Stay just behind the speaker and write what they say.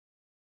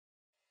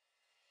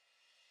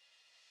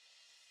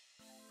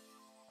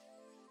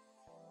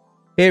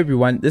Hey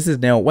everyone, this is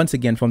Neil once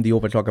again from the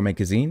Overclocker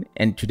magazine,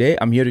 and today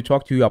I'm here to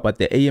talk to you about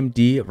the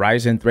AMD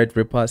Ryzen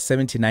Threadripper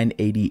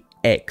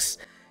 7980X.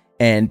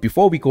 And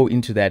before we go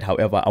into that,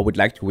 however, I would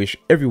like to wish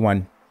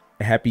everyone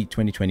a happy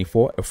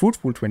 2024, a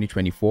fruitful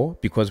 2024,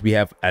 because we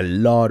have a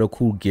lot of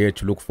cool gear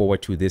to look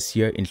forward to this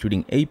year,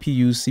 including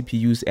APUs,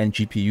 CPUs, and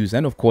GPUs.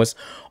 And of course,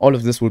 all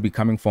of this will be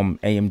coming from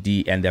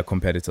AMD and their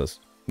competitors,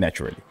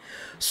 naturally.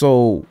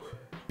 So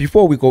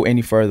before we go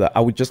any further, I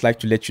would just like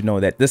to let you know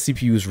that this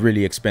CPU is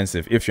really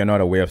expensive if you're not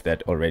aware of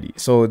that already.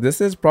 So this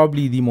is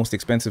probably the most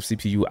expensive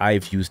CPU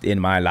I've used in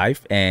my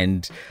life.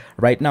 And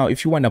right now,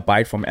 if you want to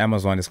buy it from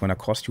Amazon, it's going to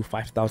cost you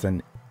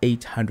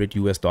 $5,800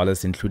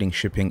 US, including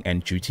shipping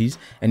and duties.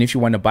 And if you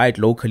want to buy it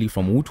locally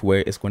from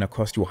Wootware, it's going to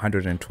cost you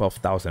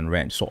 112,000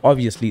 Rand. So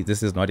obviously,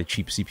 this is not a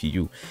cheap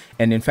CPU.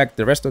 And in fact,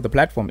 the rest of the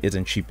platform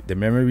isn't cheap. The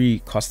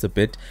memory costs a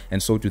bit,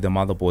 and so do the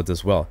motherboards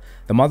as well.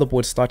 The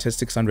motherboard starts at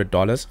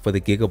 $600 for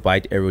the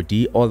Gigabyte Aero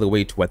D, all the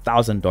way to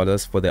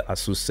 $1,000 for the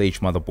Asus Sage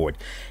motherboard.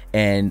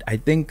 And I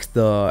think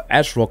the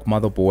ASRock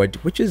motherboard,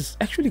 which is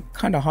actually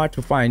kind of hard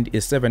to find,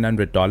 is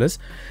 $700.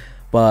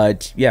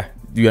 But yeah,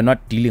 you're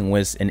not dealing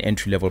with an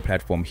entry-level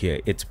platform here.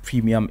 It's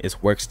premium, it's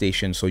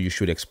workstation, so you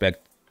should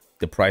expect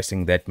the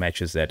pricing that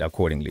matches that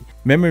accordingly.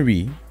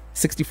 Memory,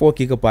 64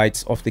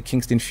 gigabytes of the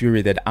Kingston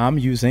Fury that I'm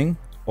using,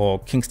 or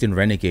Kingston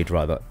Renegade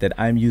rather, that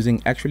I'm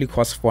using actually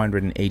costs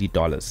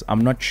 $480.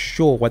 I'm not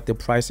sure what the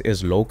price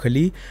is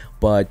locally,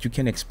 but you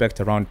can expect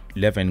around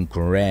 11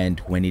 grand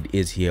when it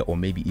is here, or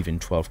maybe even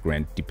 12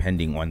 grand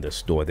depending on the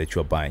store that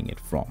you're buying it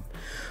from.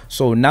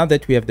 So now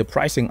that we have the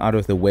pricing out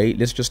of the way,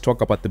 let's just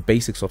talk about the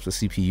basics of the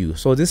CPU.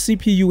 So this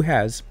CPU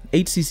has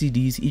 8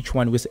 CCDs, each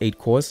one with 8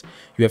 cores.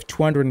 You have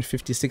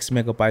 256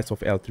 megabytes of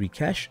L3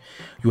 cache.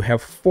 You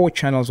have 4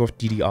 channels of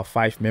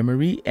DDR5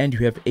 memory, and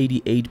you have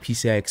 88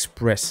 PCI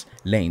Express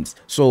lanes.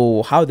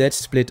 So how that's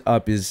split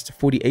up is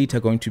 48 are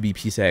going to be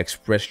PCI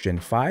Express Gen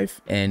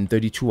 5 and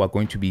 32 are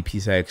going to be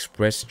PCI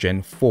Express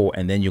Gen 4,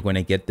 and then you're going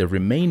to get the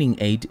remaining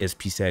 8 as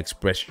PCI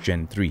Express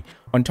Gen 3.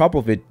 On top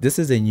of it, this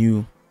is a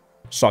new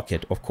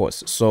socket, of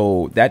course,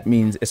 so that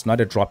means it's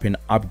not a drop-in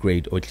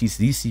upgrade, or at least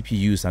these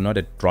CPUs are not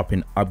a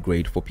drop-in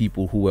upgrade for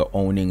people who were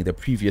owning the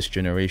previous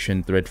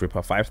generation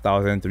Threadripper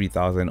 5000,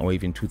 3000, or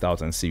even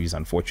 2000 series,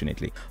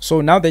 unfortunately.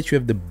 So now that you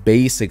have the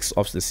basics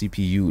of the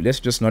CPU, let's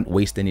just not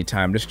waste any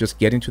time. Let's just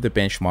get into the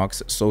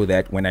benchmarks, so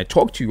that when I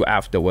talk to you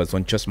afterwards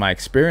on just my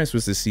experience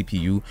with the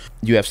CPU,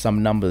 you have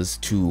some numbers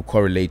to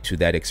correlate to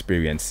that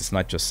experience. It's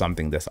not just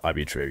something that's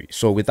arbitrary.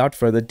 So without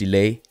further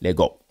delay, let's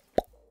go.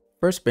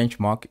 First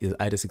benchmark is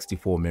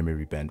IDA64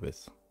 memory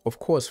bandwidth. Of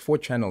course, 4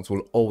 channels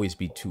will always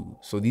be 2,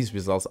 so these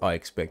results are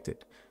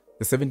expected.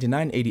 The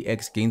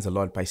 7980X gains a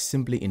lot by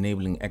simply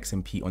enabling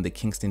XMP on the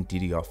Kingston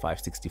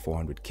DDR5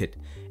 6400 kit,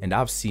 and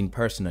I've seen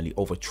personally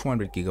over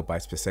 200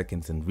 gigabytes per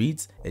second in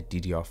reads at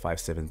DDR5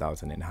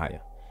 7000 and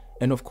higher.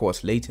 And of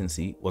course,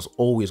 latency was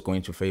always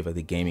going to favor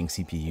the gaming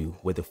CPU,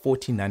 where the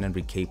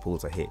 14900K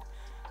pulls ahead.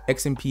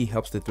 XMP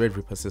helps the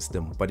Threadripper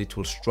system, but it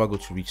will struggle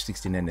to reach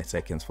 60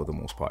 nanoseconds for the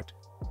most part.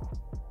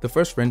 The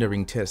first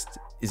rendering test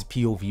is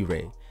POV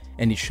Ray,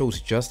 and it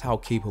shows just how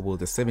capable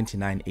the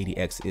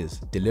 7980X is,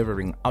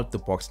 delivering out the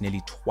box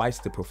nearly twice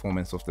the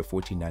performance of the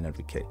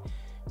 14900K.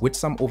 With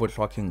some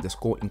overclocking, the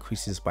score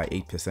increases by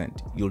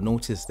 8%. You'll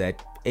notice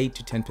that 8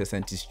 to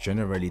 10% is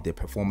generally the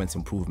performance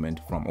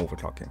improvement from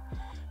overclocking.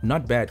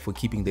 Not bad for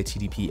keeping the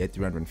TDP at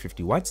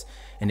 350 watts,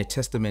 and a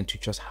testament to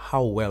just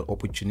how well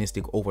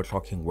opportunistic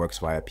overclocking works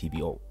via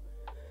PBO.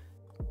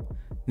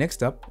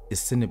 Next up is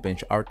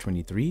Cinebench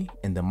R23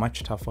 and the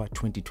much tougher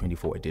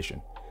 2024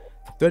 edition.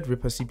 The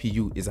ThreadRipper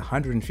CPU is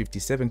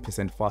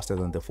 157% faster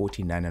than the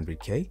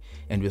 14900K,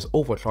 and with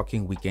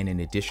overclocking we gain an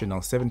additional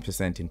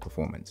 7% in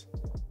performance.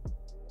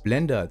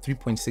 Blender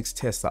 3.6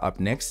 tests are up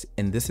next,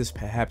 and this is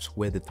perhaps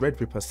where the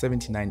Threadripper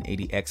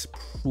 7980X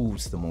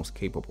proves the most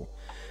capable.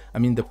 I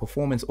mean, the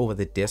performance over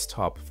the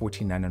desktop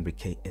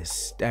 14900K is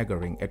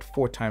staggering at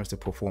 4 times the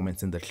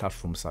performance in the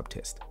Classroom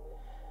subtest.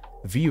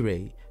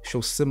 V-Ray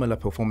shows similar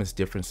performance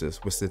differences,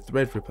 with the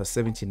Threadripper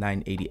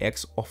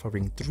 7980X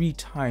offering 3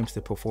 times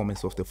the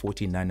performance of the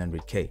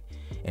 14900K,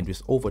 and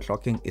with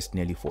overclocking it's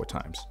nearly 4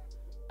 times.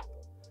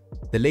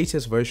 The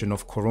latest version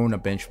of Corona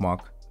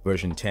Benchmark,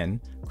 version 10,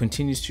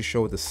 continues to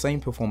show the same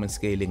performance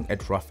scaling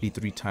at roughly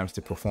 3 times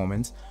the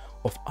performance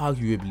of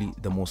arguably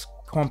the most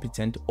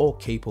competent or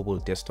capable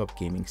desktop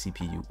gaming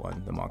CPU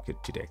on the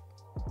market today.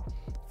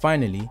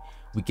 Finally,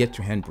 we get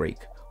to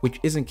Handbrake, which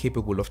isn't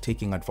capable of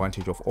taking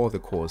advantage of all the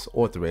cores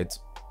or threads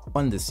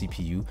on the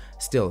CPU.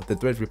 Still, the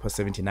Threadripper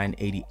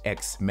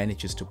 7980X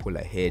manages to pull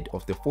ahead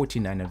of the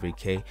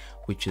 14900K,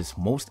 which is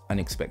most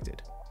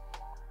unexpected.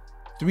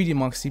 3D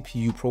Mark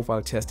CPU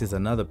profile test is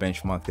another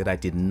benchmark that I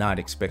did not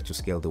expect to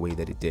scale the way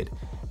that it did.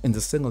 In the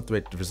single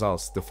thread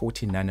results, the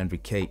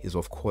 14900K is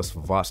of course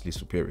vastly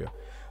superior,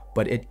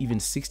 but at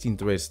even 16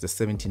 threads, the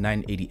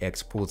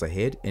 7980X pulls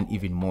ahead, and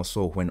even more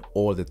so when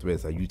all the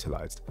threads are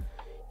utilized.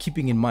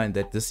 Keeping in mind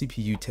that the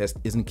CPU test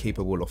isn't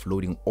capable of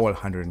loading all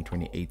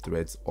 128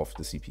 threads of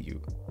the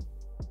CPU.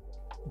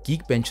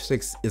 Geekbench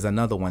 6 is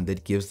another one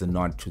that gives the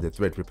nod to the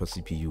ThreadRipper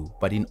CPU,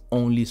 but in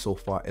only so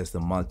far as the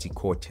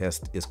multi-core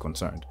test is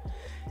concerned.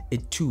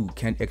 It too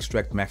can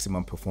extract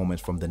maximum performance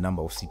from the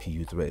number of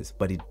CPU threads,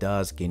 but it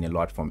does gain a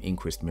lot from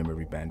increased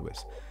memory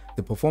bandwidth.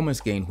 The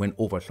performance gain when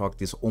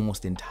overclocked is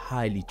almost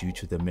entirely due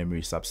to the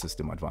memory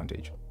subsystem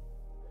advantage.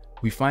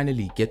 We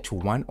finally get to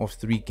one of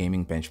 3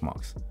 gaming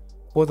benchmarks.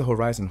 For the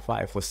Ryzen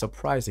 5 was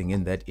surprising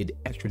in that it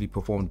actually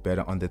performed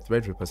better on the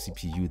ThreadRipper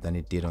CPU than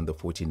it did on the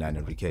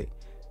 4900K.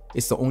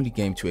 It's the only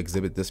game to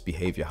exhibit this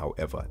behavior,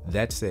 however.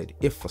 That said,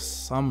 if for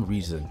some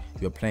reason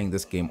you're playing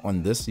this game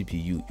on this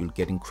CPU, you'll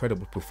get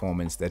incredible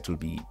performance that will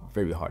be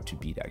very hard to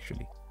beat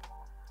actually.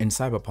 In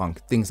Cyberpunk,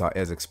 things are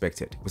as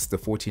expected, with the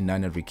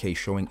 4900K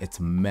showing its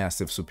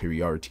massive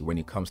superiority when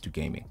it comes to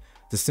gaming.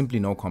 There's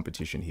simply no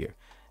competition here.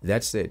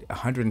 That said,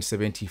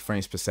 170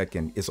 frames per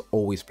second is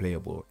always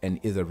playable and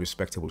is a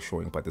respectable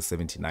showing by the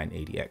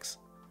 7980X.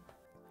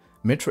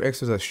 Metro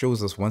Exodus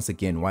shows us once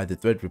again why the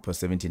ThreadRipper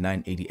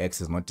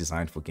 7980X is not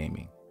designed for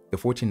gaming. The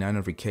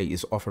 4900K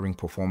is offering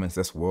performance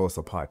that's worlds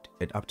apart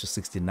at up to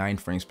 69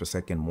 frames per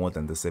second more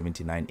than the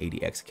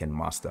 7980X can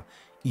master,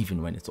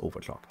 even when it's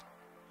overclocked.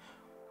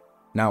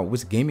 Now,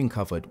 with gaming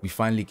covered, we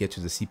finally get to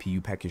the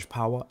CPU package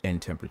power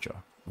and temperature,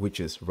 which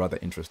is rather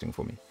interesting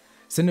for me.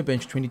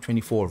 Cinebench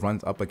 2024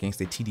 runs up against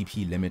the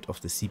TDP limit of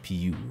the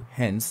CPU,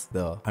 hence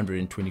the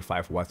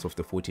 125 watts of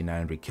the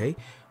 4900K,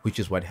 which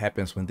is what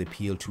happens when the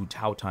PL2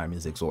 tau time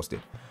is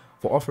exhausted.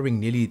 For offering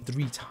nearly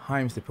 3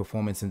 times the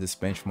performance in this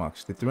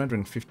benchmark, the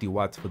 350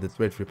 watts for the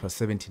ThreadRipper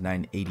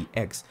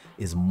 7980X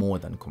is more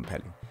than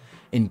compelling.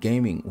 In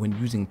gaming, when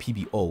using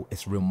PBO,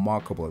 it's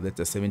remarkable that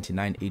the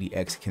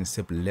 7980X can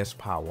sip less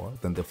power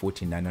than the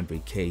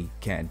 4900K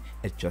can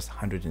at just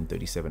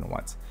 137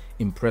 watts.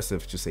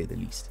 Impressive to say the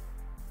least.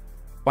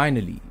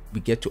 Finally, we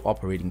get to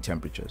operating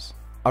temperatures.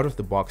 Out of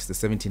the box, the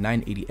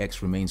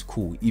 7980X remains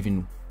cool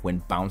even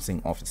when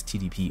bouncing off its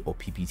TDP or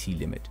PPT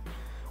limit.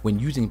 When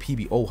using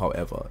PBO,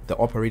 however, the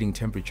operating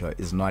temperature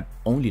is not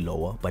only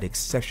lower but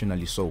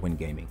exceptionally so when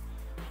gaming.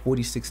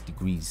 46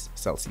 degrees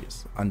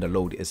Celsius under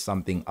load is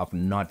something I've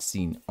not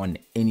seen on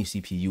any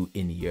CPU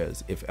in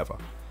years, if ever.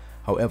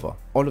 However,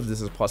 all of this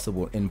is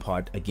possible in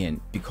part, again,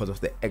 because of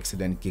the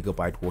excellent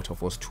Gigabyte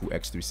Waterforce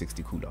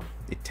 2X360 cooler.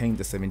 It tamed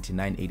the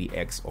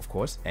 7980X, of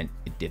course, and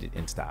it did it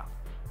in style.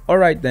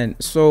 Alright then,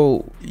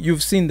 so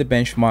you've seen the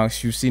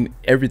benchmarks, you've seen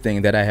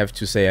everything that I have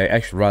to say.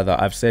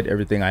 I've said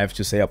everything I have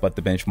to say about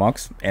the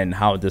benchmarks and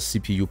how the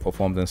CPU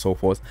performs and so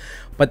forth.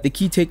 But the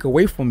key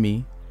takeaway for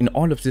me in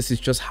all of this is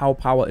just how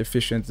power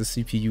efficient the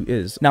CPU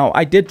is. Now,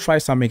 I did try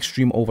some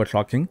extreme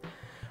overclocking,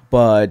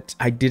 but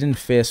I didn't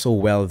fare so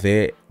well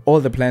there. All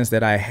the plans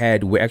that I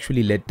had were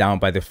actually let down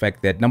by the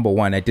fact that, number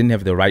one, I didn't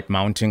have the right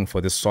mounting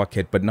for the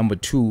socket, but number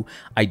two,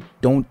 I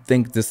don't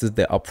think this is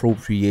the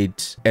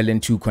appropriate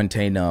LN2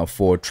 container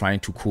for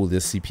trying to cool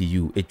this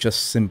CPU. It's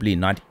just simply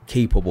not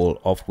capable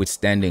of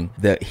withstanding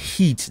the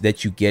heat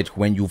that you get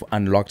when you've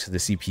unlocked the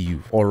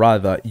CPU, or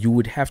rather you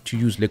would have to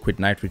use liquid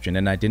nitrogen,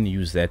 and I didn't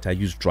use that. I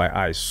used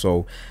dry ice.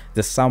 So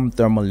there's some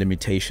thermal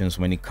limitations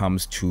when it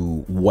comes to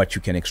what you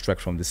can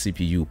extract from the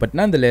CPU, but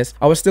nonetheless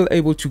I was still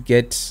able to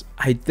get,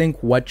 I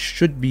think, what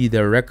should be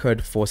the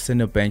record for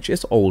Cinebench.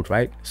 It's old,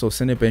 right? So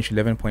Cinebench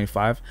 11.5,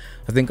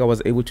 I think I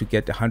was able to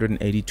get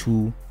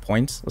 182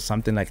 points or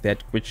something like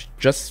that, which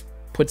just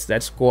puts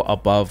that score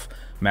above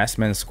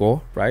Massman's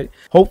score, right?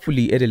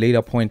 Hopefully at a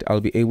later point I'll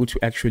be able to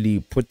actually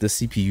put the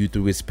CPU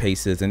through its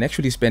paces and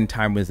actually spend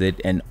time with it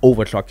and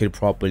overclock it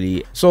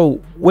properly.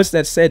 So with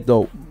that said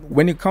though,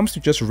 when it comes to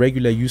just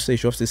regular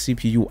usage of the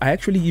CPU, I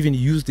actually even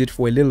used it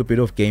for a little bit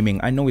of gaming.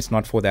 I know it's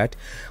not for that,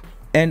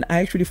 and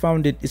I actually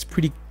found it's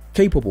pretty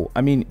capable.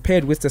 I mean,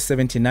 paired with the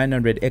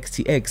 7900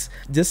 XTX,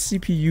 this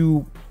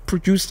CPU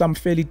produced some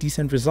fairly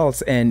decent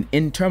results, and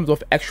in terms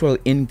of actual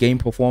in-game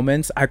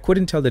performance, I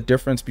couldn't tell the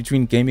difference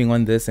between gaming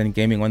on this and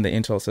gaming on the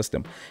Intel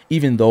system,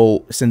 even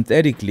though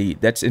synthetically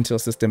that Intel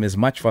system is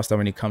much faster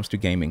when it comes to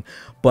gaming,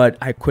 but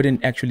I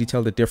couldn't actually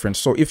tell the difference.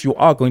 So if you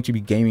are going to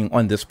be gaming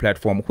on this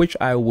platform, which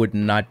I would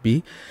not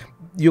be,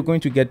 you're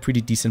going to get pretty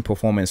decent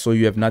performance, so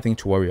you have nothing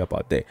to worry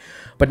about there.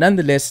 But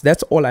nonetheless,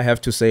 that's all I have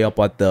to say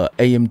about the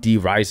AMD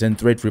Ryzen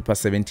Threadripper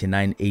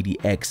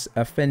 7980X.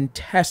 A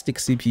fantastic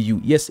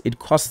CPU. Yes, it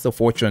costs a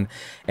fortune,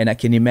 and I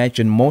can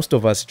imagine most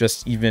of us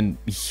just even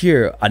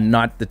here are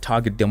not the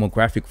target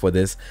demographic for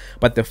this,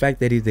 but the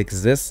fact that it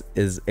exists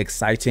is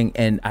exciting,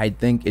 and I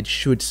think it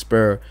should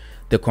spur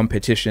the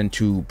competition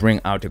to bring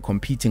out a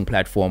competing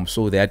platform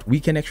so that we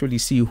can actually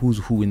see who's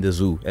who in the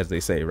zoo, as they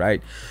say,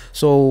 right?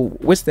 So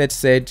with that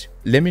said,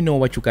 let me know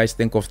what you guys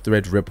think of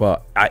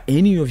Threadripper. Are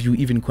any of you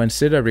even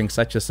considering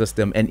such a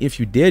system? And if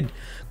you did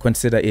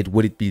consider it,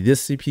 would it be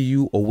this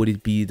CPU or would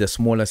it be the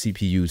smaller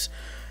CPUs?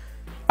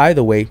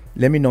 Either way,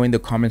 let me know in the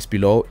comments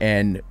below,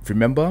 and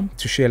remember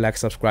to share, like,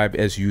 subscribe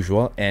as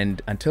usual,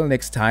 and until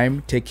next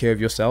time, take care of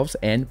yourselves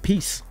and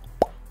peace.